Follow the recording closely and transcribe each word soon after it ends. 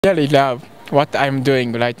really love what I'm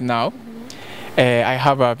doing right now. I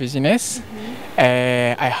have a business,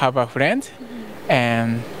 I have a friend,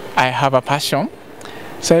 and I have a passion.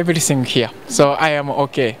 So everything here. So I am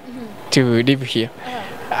okay to live here.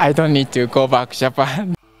 I don't need to go back to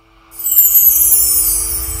Japan.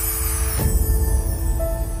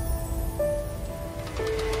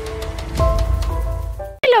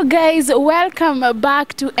 Hello guys, welcome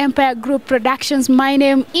back to Empire Group Productions. My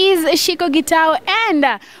name is Shiko Gitao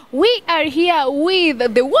and we are here with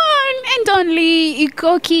the one and only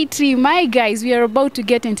Ikoki Tree. My guys, we are about to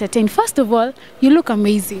get entertained. First of all, you look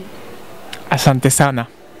amazing. Asante sana.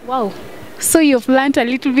 Wow. So you've learned a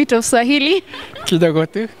little bit of Swahili?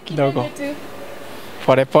 Kidogo tu, kidogo.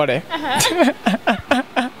 Pole pole.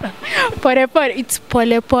 Pole pole, it's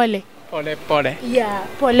pole pole. Pole pole. Yeah,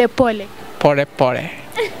 pole pole. Pole pole.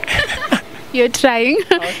 You're trying.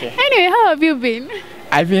 Okay. Anyway, how have you been?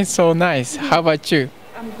 I've been so nice. How about you?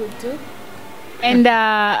 I'm good too. And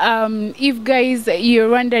if guys you're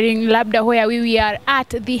wondering labda where we are at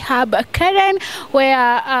the hub Karen,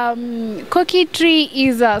 where Koki Tree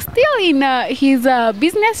is still in his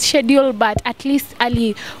business schedule, but at least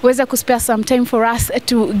aliweza kuspare some time for us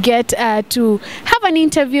to get to have an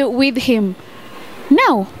interview with him.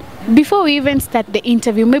 Now, before we even start the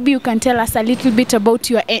interview, maybe you can tell us a little bit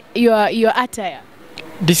about your attire.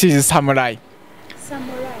 This is samurai.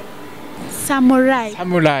 Samurai. Samurai.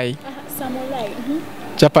 Samurai. Samurai.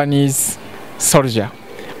 Japanese soldier.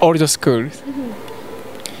 Old school.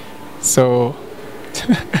 So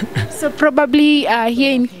So probably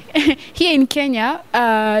here in Kenya,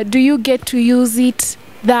 do you get to use it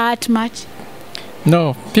that much?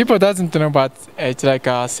 no, people doesn't know, but it's like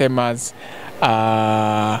same as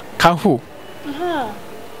kung fu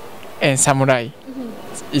and samurai.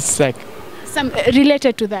 It's like Some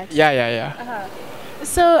related to that. yeah.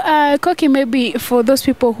 So Koki, maybe for those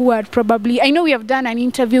people who are probably, I know we have done an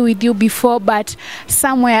interview with you before, but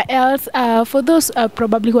somewhere else, for those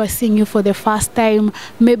probably who are seeing you for the first time,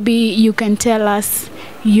 maybe you can tell us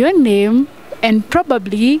your name and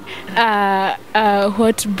probably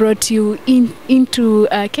what brought you into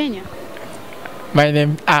Kenya. My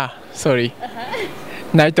name sorry.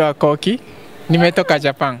 Naitwa Koki. Nimetoka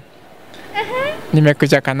Japan.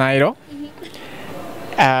 Nimekuja Kanairo.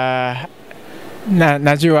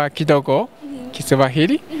 Najua kidogo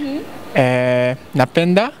Kiswahili.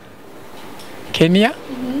 Napenda Kenya.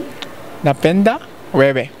 Napenda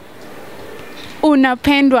wewe.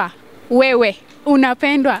 Unapendwa wewe.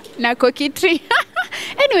 Unapendwa na Koki Tree.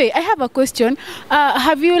 Anyway, I have a question.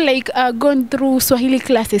 Have you gone through Swahili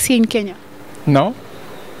classes here in Kenya? No?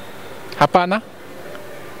 Hapana?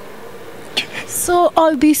 So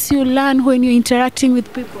all this you learn when you're interacting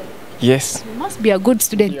with people? Yes. You must be a good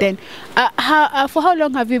student then. For how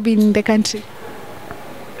long have you been in the country?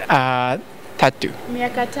 Tatu.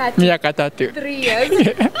 Miaka tatu. 3 years.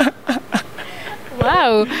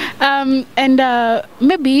 Wow. And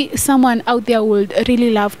maybe someone out there would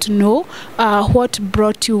really love to know what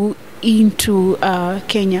brought you into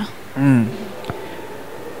Kenya.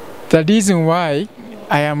 The reason why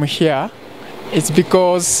I am here is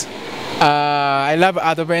because I love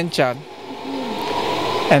adventure.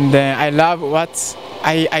 And then I love what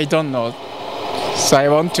I don't know, so I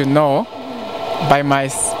want to know by my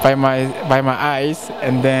eyes,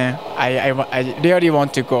 and then I really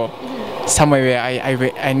want to go somewhere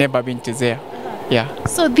where I never been to there. Yeah.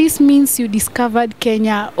 So this means you discovered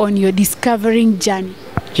Kenya on your discovering journey.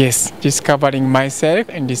 Yes, discovering myself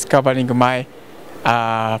and discovering my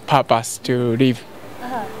purpose to live.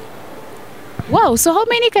 Wow. So how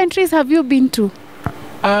many countries have you been to?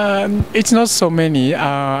 It's not so many.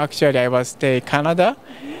 Actually, I was in Canada.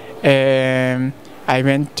 I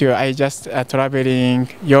just traveling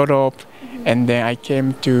Europe, and then I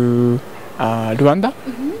came to Rwanda.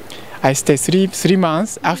 I stayed three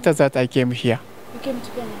months. After that, I came here. You came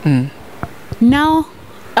to Kenya. Now,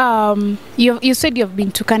 you said you've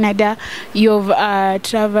been to Canada. You've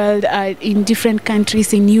traveled in different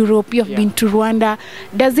countries in Europe. You've been to Rwanda.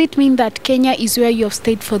 Does it mean that Kenya is where you have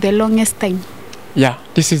stayed for the longest time? Yeah,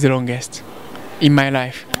 this is the longest in my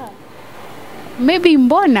life. Maybe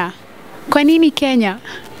mbona? Kwa nini Kenya?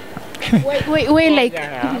 Why like?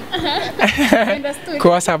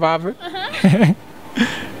 Kwa sababu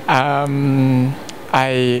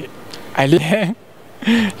I live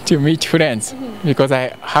to meet friends because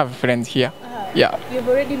I have friends here. Yeah. You've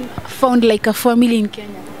already found like a family in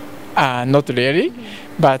Kenya? Not really,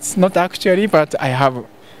 but not actually, but I have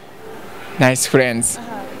nice friends,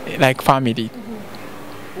 like family.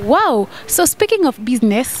 Wow. So speaking of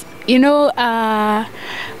business, you know,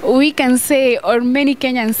 we can say, or many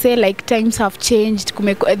Kenyans say, like times have changed.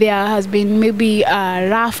 There has been maybe a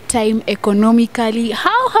rough time economically.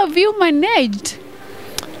 How have you managed?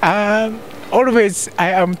 Always I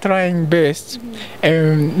am trying best.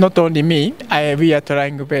 Not only me, we are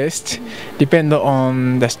trying best. Depend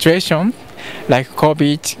on the situation, like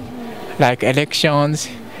COVID, like elections,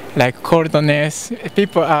 like coldness.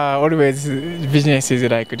 People are always businesses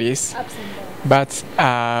like this. But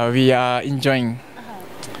we are enjoying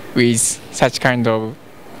with such kind of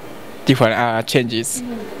different changes.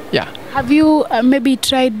 Yeah. Have you maybe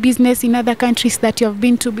tried business in other countries that you have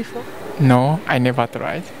been to before? No, I never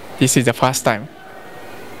tried. This is the first time.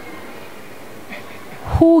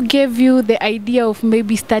 Who gave you the idea of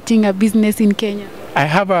maybe starting a business in Kenya? I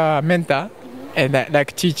have a mentor and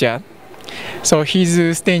like teacher. So he's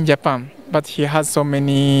staying in Japan, but he has so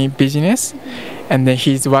many business, and then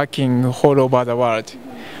he's working all over the world.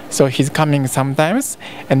 So he's coming sometimes,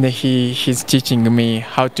 and then he's teaching me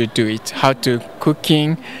how to do it, how to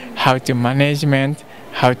cooking, how to management,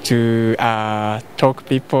 how to talk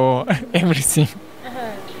people, everything.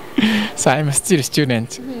 So I'm still a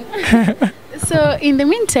student. So in the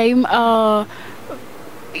meantime,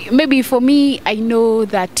 maybe for me, I know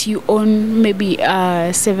that you own maybe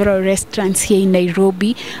several restaurants here in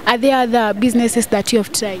Nairobi. Are there other businesses that you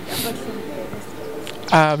have tried?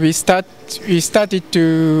 We started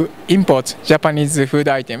to import Japanese food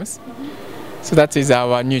items. So that is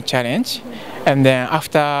our new challenge. And then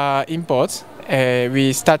after import,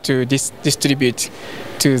 we start to distribute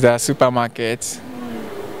to the supermarkets.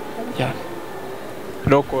 Yeah,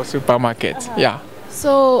 local supermarket. Yeah.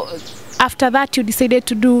 So after that, you decided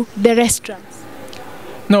to do the restaurants.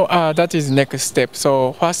 No, that is next step.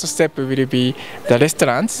 So first step will be the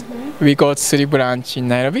restaurants. We got 3 branches in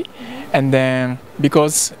Nairobi, and then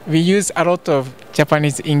because we use a lot of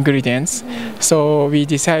Japanese ingredients, so we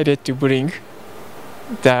decided to bring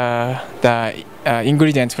the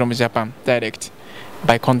ingredients from Japan direct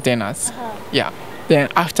by containers. Yeah. Then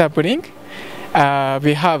after bring,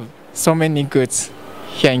 we have so many goods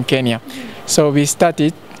here in Kenya. So we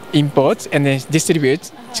started import and then distribute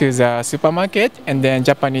to the supermarket and then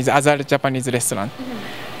other Japanese restaurant.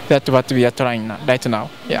 That's what we are trying right now.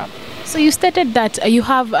 Yeah. So you stated that you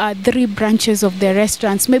have 3 branches of the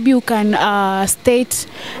restaurants. Maybe you can state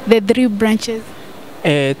the 3 branches.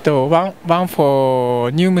 One for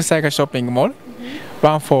New Musaiga Shopping Mall,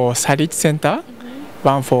 one for Sarit Center,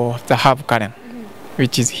 one for the Hub Karen,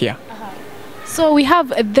 which is here. So we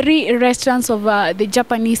have 3 restaurants of the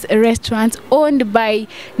Japanese restaurants owned by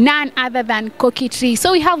none other than Koki Tree.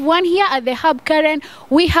 So we have one here at the Hub Karen,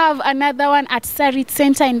 we have another one at Sarit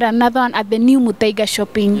Center, and another one at the New Mutaiga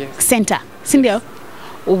Shopping Center. Sindio?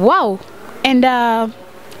 Wow. And I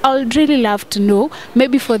would really love to know,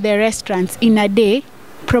 maybe for the restaurants in a day,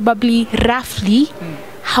 probably roughly,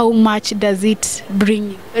 how much does it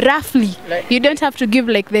bring you? Roughly. You don't have to give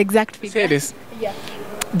like the exact figure. Serious? Yeah.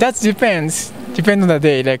 That depends on the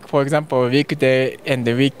day. Like for example, weekday and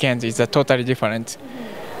the weekends is totally different.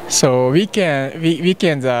 So weekends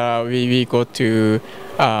we go to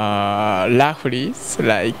roughly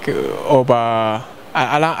like over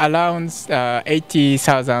around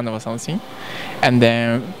 80,000 or something, and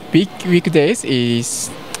then weekdays is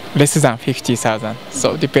less than 50,000.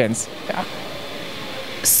 So depends. Yeah.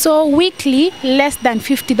 So weekly less than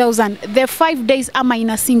 50,000. The 5 days am I in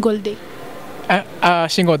a single day?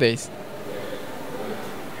 Single days.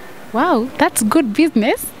 Wow, that's good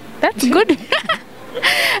business. That's good.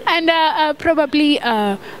 And probably,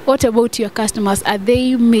 what about your customers? Are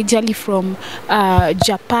they majorly from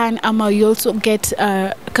Japan? You also get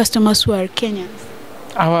customers who are Kenyans?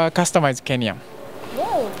 Our customer is Kenyan.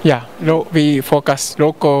 Wow. Yeah, we focus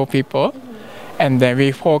local people, and then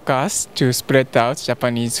we focus to spread out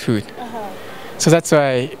Japanese food. So that's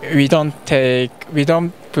why we don't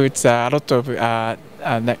put a lot of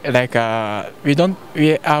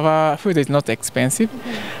our food is not expensive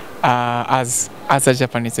as a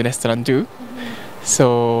Japanese restaurant do.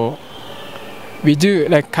 So we do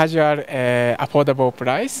like casual, affordable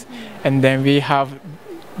price, and then we have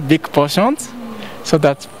big portions so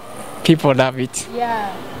that people love it.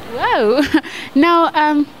 Yeah. Wow.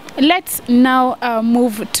 Now let's now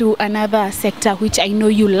move to another sector which I know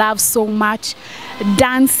you love so much,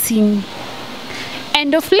 dancing.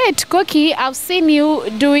 And of late, Koki, I've seen you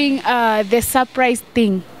doing the surprise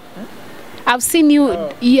thing. I've seen you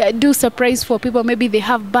do surprise for people. Maybe they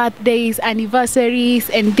have birthdays, anniversaries,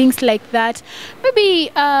 and things like that.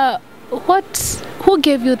 Maybe who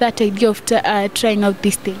gave you that idea of trying out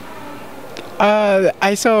this thing?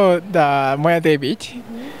 I saw the Moya David.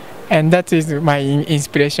 and that is my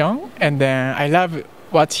inspiration. And then I love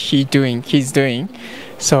what he's doing.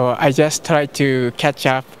 So I just try to catch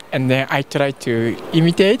up, and then I try to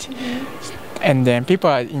imitate, and then people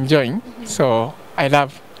are enjoying. So I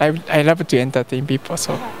love to entertain people.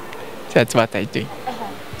 So that's what I do.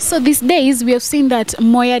 So these days we have seen that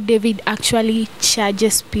Moya David actually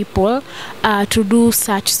charges people to do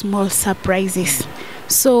such small surprises.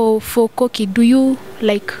 So for Koki, do you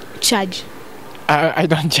like charge? I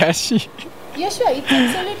don't charge. Yeah, sure, it's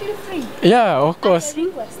absolutely free. Yeah, of course.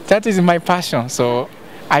 That is my passion. So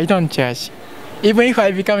I don't charge. Even if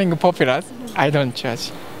I'm becoming popular, I don't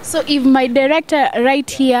charge. So if my director right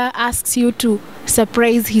here asks you to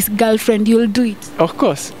surprise his girlfriend, you'll do it? Of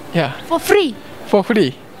course, yeah. For free? For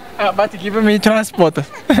free. But give me transport.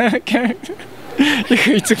 If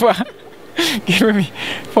it's far, give me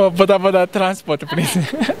for boda transport, please.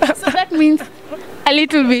 So that means a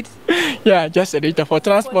little bit? Yeah, just a little for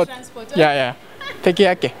transport. Yeah. Take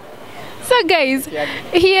care. So guys,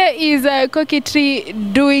 here is Koki Tree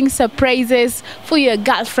doing surprises for your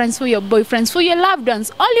girlfriends, for your boyfriends, for your loved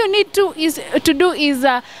ones. All you need to do is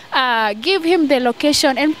give him the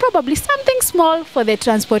location and probably something small for the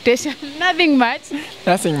transportation. Nothing much.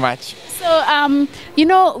 Nothing much. So, you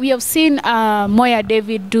know, we have seen Moya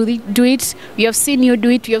David do it. We have seen you do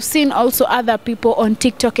it. We have seen also other people on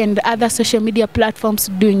TikTok and other social media platforms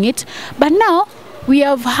doing it. But now, we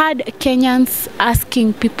have had Kenyans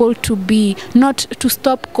asking people not to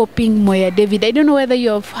stop copying Moya David. I don't know whether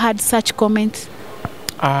you have had such comments.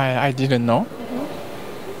 I didn't know.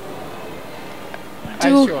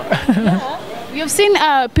 Sure. Yeah. We have seen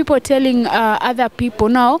people telling other people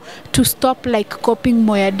now to stop like copying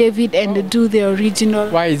Moya David and do the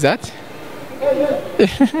original. Why is that?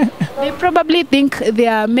 They probably think they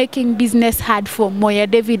are making business hard for Moya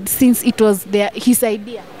David since it was his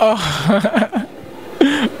idea. Oh.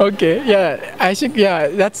 Okay, yeah, I think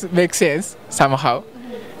that makes sense somehow,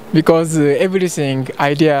 because everything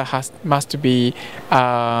idea must be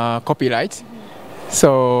copyright,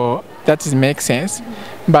 so that makes sense.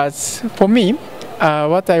 But for me,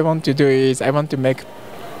 what I want to do is I want to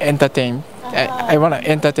entertain. I want to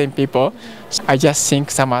entertain people. I just think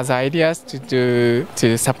some other ideas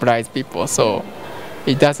to surprise people, so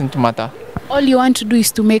it doesn't matter. All you want to do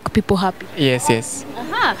is to make people happy. Yes.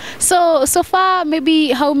 So far,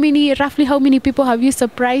 maybe roughly how many people have you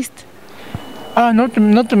surprised?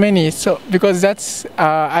 Not many. So because that's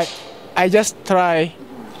I just try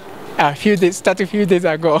start a few days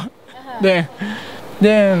ago.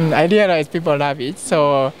 Then I realized people love it.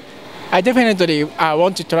 So I definitely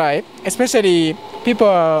want to try, especially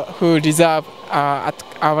people who reserve at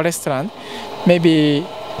our restaurant. Maybe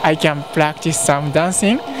I can practice some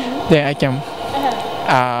dancing. Then I can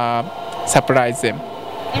surprise them.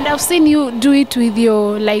 And I've seen you do it with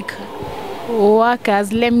your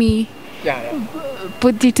workers. Let me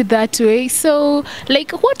put it that way. So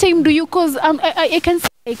what time do you? Cause I can see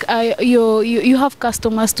you have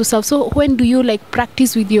customers to serve. So when do you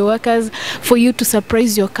practice with your workers for you to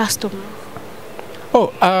surprise your customers?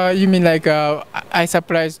 Oh, you mean I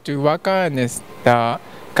surprise to worker and the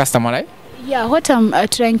customer, right? Yeah, what I'm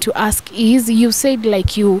trying to ask is, you said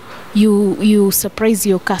you surprise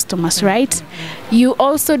your customers, right? You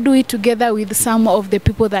also do it together with some of the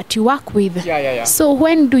people that you work with. Yeah. So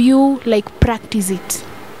when do you practice it?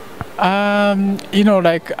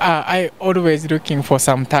 I always looking for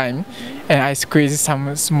some time, and I squeeze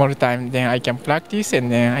some small time. Then I can practice,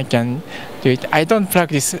 and then I can do it. I don't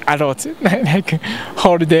practice a lot, like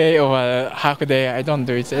whole day or half day. I don't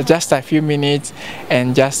do it. Just a few minutes,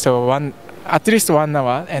 and just at least 1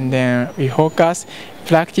 hour, and then we focus,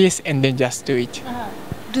 practice, and then just do it.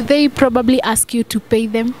 Do they probably ask you to pay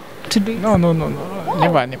them to do it? No.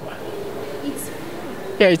 Never.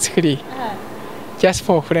 It's free. Just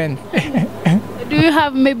for friends. Do you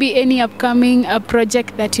have maybe any upcoming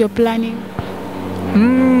project that you're planning?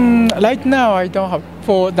 Right now, I don't have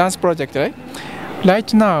for dance project, right?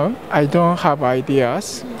 Right now, I don't have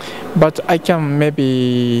ideas, but I can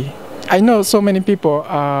maybe. I know so many people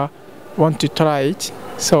want to try it,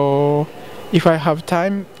 so if I have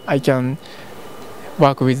time, I can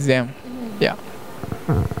work with them. Yeah.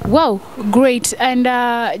 Wow, great. And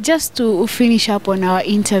just to finish up on our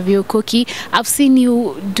interview, Koki, I've seen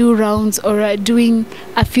you do rounds or doing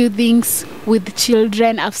a few things with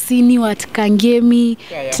children. I've seen you at Kangemi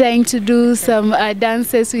trying to do some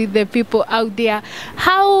dances with the people out there.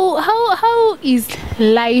 How is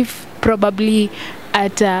life probably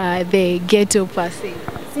at the ghetto per se,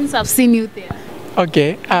 since I've seen you there?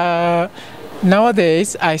 Okay.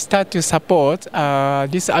 Nowadays, I start to support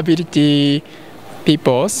disability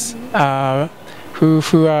peoples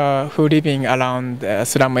who living around the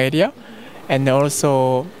slum area, and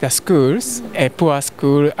also the schools, poor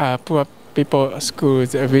people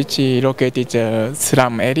schools which located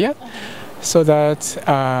slum area, so that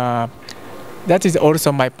that is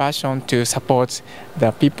also my passion to support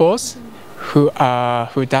the peoples who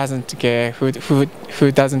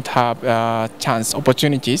doesn't have chance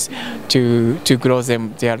opportunities to grow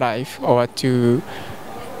their life or to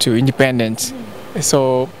independence.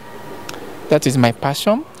 So that is my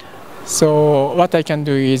passion. So what I can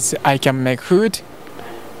do is I can make food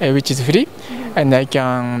which is free, and I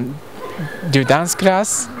can do dance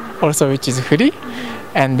class also which is free,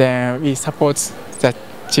 and then we support the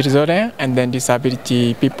children and then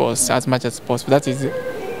disability people as much as possible. That is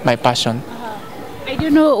my passion. I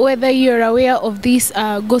don't know whether you're aware of this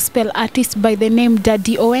gospel artist by the name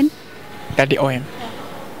Daddy Owen. Daddy Owen.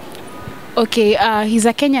 Okay, he's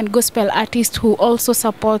a Kenyan gospel artist who also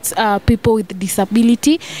supports people with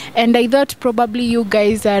disability, and I thought probably you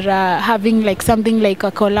guys are having like something like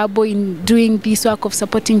a collabo in doing this work of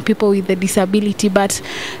supporting people with the disability, but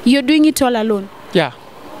you're doing it all alone. Yeah.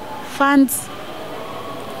 Funds.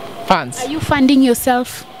 Are you funding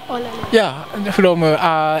yourself all alone? Yeah, from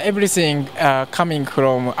everything coming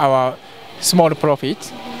from our small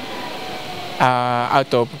profit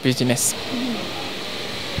out of business.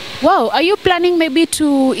 Wow, are you planning maybe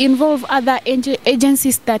to involve other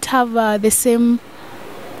agencies that have the same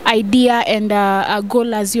idea and a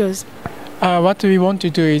goal as yours? What we want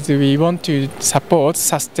to do is we want to support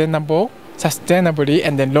sustainably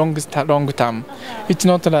and then long term. It's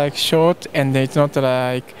not like short, and it's not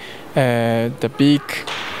like the big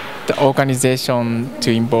organization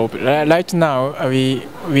to involve. Right now we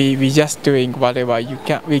just doing whatever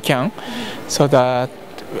we can, so that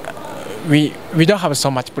we don't have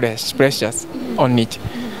so much pressures on it.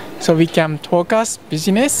 So we can focus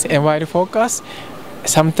business, and while focus,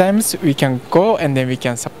 sometimes we can go and then we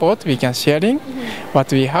can support, we can sharing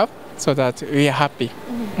what we have, so that we are happy.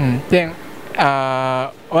 Then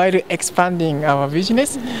while expanding our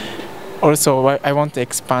business, also I want to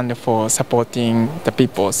expand for supporting the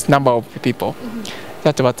people's number of people.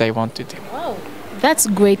 That's what I want to do. Wow, that's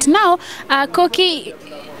great. Now, Koki,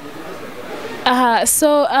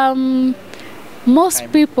 most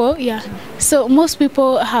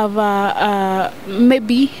people have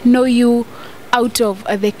maybe know you out of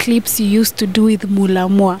the clips you used to do with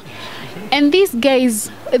Mulamwa, and these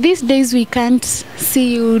days we can't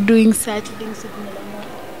see you doing such things with Mulamwa.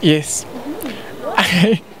 Yes.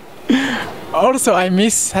 Also, I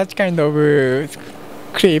miss such kind of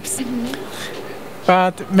clips,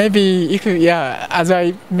 but maybe as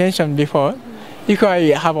I mentioned before, if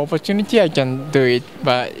I have opportunity, I can do it.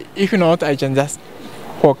 But if not, I can just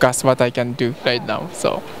focus what I can do right now.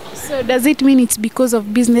 So does it mean it's because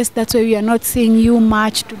of business that's why we are not seeing you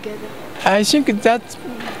much together? I think that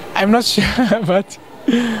I'm not sure, but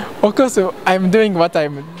of course I'm doing what I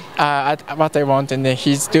want, and then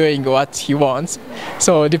he's doing what he wants.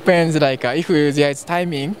 So it depends. Like if there is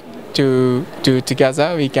timing to do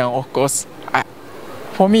together, we can of course.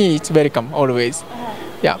 For me, it's welcome always.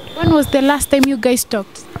 Yeah. When was the last time you guys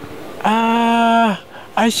talked?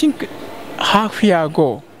 I think half year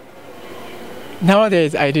ago.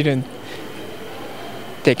 Nowadays, I didn't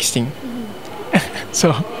texting.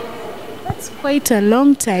 So that's quite a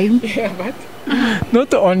long time. Yeah, but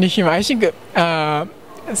not only him. I think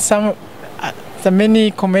the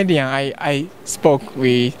many comedian I spoke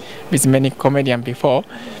with many comedian before,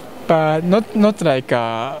 but not like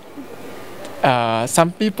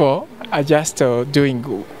some people are just doing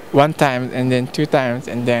one time and then two times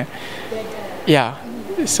and then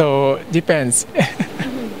so depends.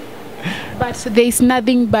 But there is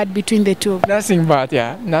nothing bad between the two of them. Nothing bad,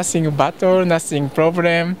 nothing battle, nothing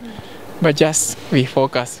problem, but just we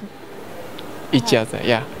focus each other.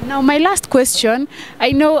 Now my last question,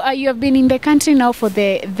 I know you have been in the country now for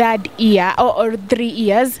the third year or 3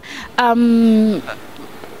 years.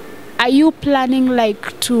 Are you planning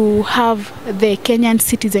like to have the Kenyan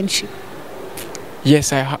citizenship?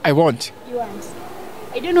 Yes, I want. You want?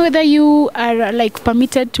 I don't know whether you are like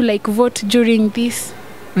permitted to like vote during this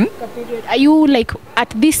period. Are you like at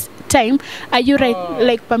this time? Are you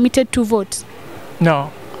like permitted to vote?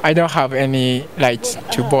 No, I don't have any rights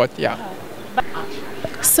to vote.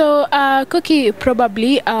 So, Koki,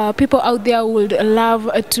 probably people out there would love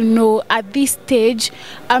to know at this stage.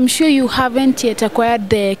 I'm sure you haven't yet acquired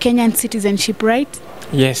the Kenyan citizenship, right?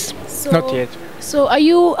 Yes, not yet. So, are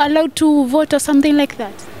you allowed to vote or something like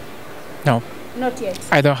that? No. Not yet.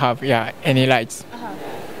 I don't have any rights.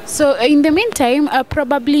 So, in the meantime,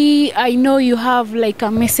 probably I know you have like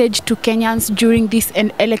a message to Kenyans during this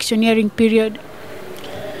electioneering period.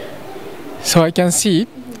 So I can see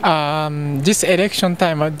this election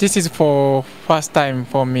time. This is for first time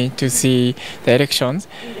for me to see the elections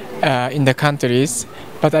in the countries.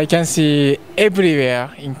 But I can see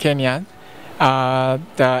everywhere in Kenya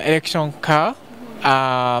the election car.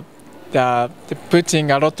 The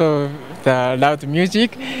putting a lot of the loud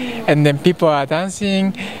music, and then people are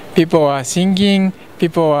dancing, people are singing,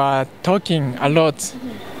 people are talking a lot,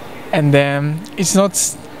 and then it's not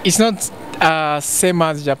same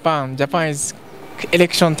as Japan. Japan is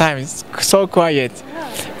election time is so quiet.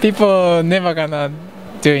 People never gonna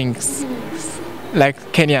doing like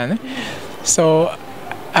Kenyan. So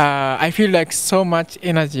I feel like so much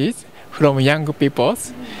energy from young people,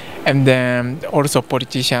 and then also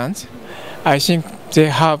politicians. I think they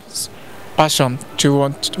have passion to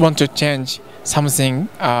want to change something,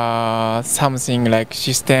 something like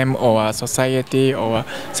system or society or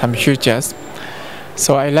some futures.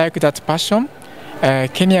 So I like that passion.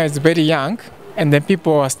 Kenya is very young, and then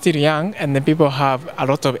people are still young, and then people have a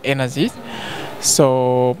lot of energy.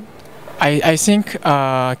 So I think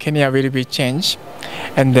Kenya will be changed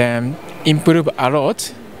and then improve a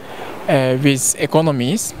lot with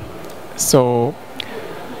economies. So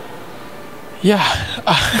yeah,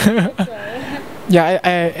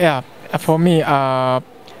 yeah. For me,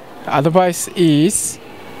 advice is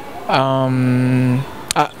can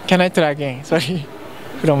I try again? Sorry,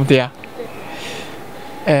 from there.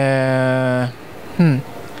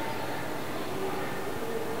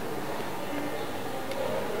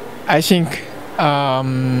 I think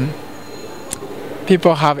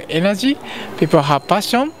people have energy, people have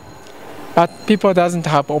passion, but people doesn't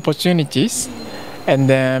have opportunities, and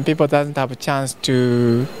then people doesn't have a chance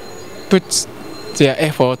to put their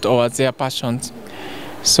effort or their passions.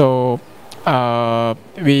 So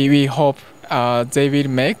we hope they will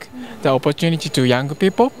make the opportunity to young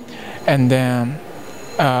people, and then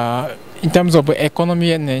in terms of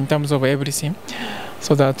economy and in terms of everything,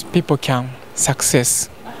 so that people can success.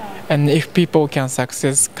 And if people can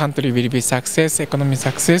success, country will be success, economy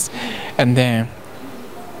success, and then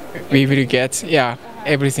we will get,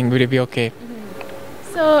 everything will be okay.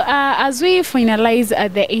 So as we finalize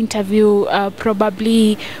the interview,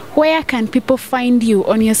 probably where can people find you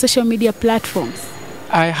on your social media platforms?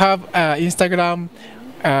 I have Instagram,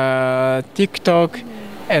 TikTok,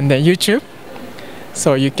 and then YouTube.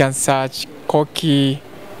 So you can search Koki,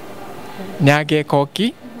 Nyage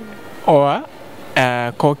Koki, or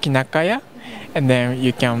Koki Nakaya, and then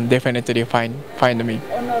you can definitely find me.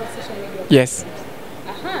 On all social media. Yes.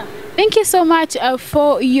 Thank you so much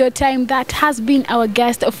for your time. That has been our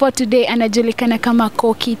guest for today, anajulikana kama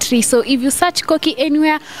Koki Tree. So if you search Koki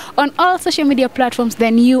anywhere on all social media platforms,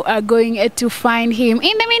 then you are going to find him.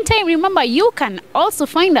 In the meantime, remember, you can also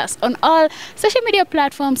find us on all social media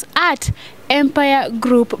platforms at Empire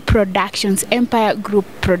Group Productions. Empire Group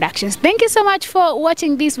Productions. Thank you so much for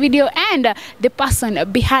watching this video, and the person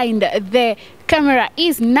behind the camera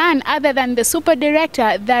is none other than the super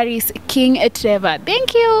director, that is King Trevor.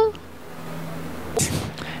 Thank you.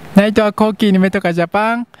 Naitwa Koki, nimetoka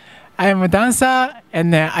Japan. I am a dancer,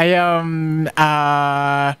 and then I am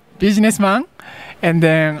a businessman, and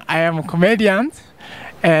then I am a comedian.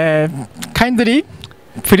 Kindly,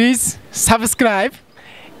 please subscribe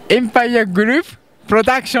Empire Group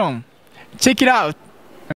Production. Check it out.